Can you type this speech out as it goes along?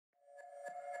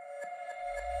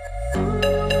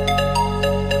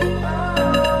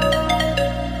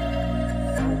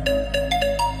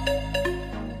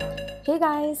Hey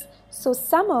guys, so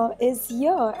summer is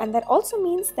here, and that also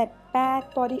means that bad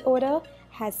body odor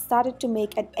has started to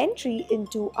make an entry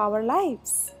into our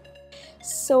lives.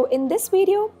 So in this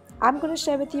video, I'm going to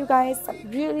share with you guys some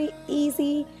really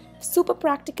easy, super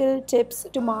practical tips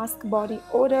to mask body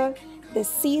odor this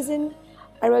season.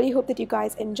 I really hope that you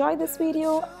guys enjoy this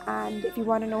video, and if you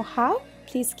want to know how,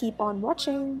 please keep on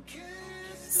watching.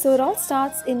 So it all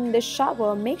starts in the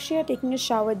shower. Make sure you're taking a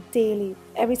shower daily,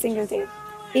 every single day,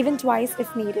 even twice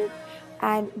if needed.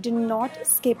 And do not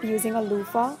skip using a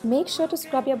loofah. Make sure to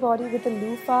scrub your body with a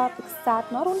loofah because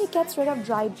that not only gets rid of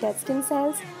dry dead skin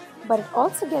cells, but it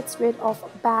also gets rid of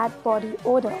bad body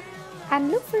odor.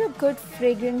 And look for a good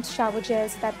fragrant shower gel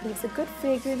that leaves a good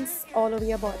fragrance all over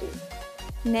your body.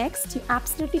 Next, you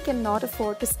absolutely cannot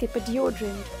afford to skip a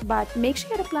deodorant, but make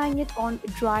sure you're applying it on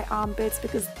dry armpits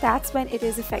because that's when it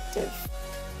is effective.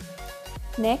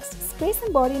 Next, spray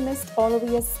some body mist all over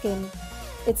your skin.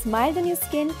 It's mild on your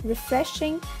skin,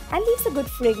 refreshing, and leaves a good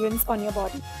fragrance on your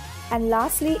body. And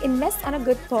lastly, invest on a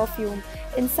good perfume.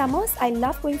 In summers, I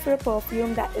love going for a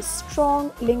perfume that is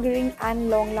strong, lingering, and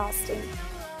long-lasting.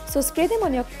 So spray them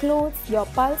on your clothes, your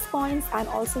pulse points, and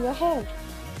also your hair.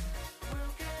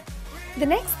 The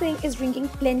next thing is drinking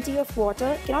plenty of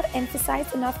water. Cannot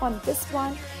emphasize enough on this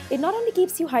one. It not only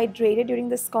keeps you hydrated during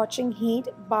the scorching heat,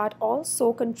 but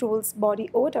also controls body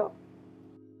odor.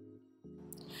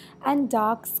 And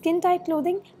dark, skin-tight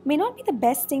clothing may not be the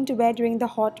best thing to wear during the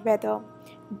hot weather.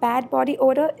 Bad body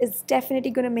odor is definitely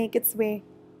going to make its way.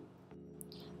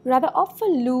 Rather opt for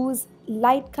loose,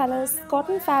 light colors,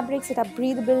 cotton fabrics that are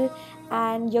breathable,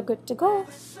 and you're good to go.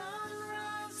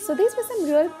 So these were some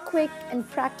real quick and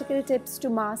practical tips to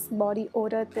mask body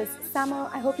odor this summer.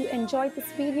 I hope you enjoyed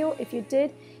this video. If you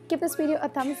did, give this video a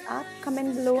thumbs up,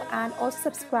 comment below, and also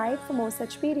subscribe for more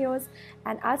such videos.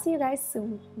 And I'll see you guys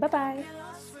soon. Bye-bye.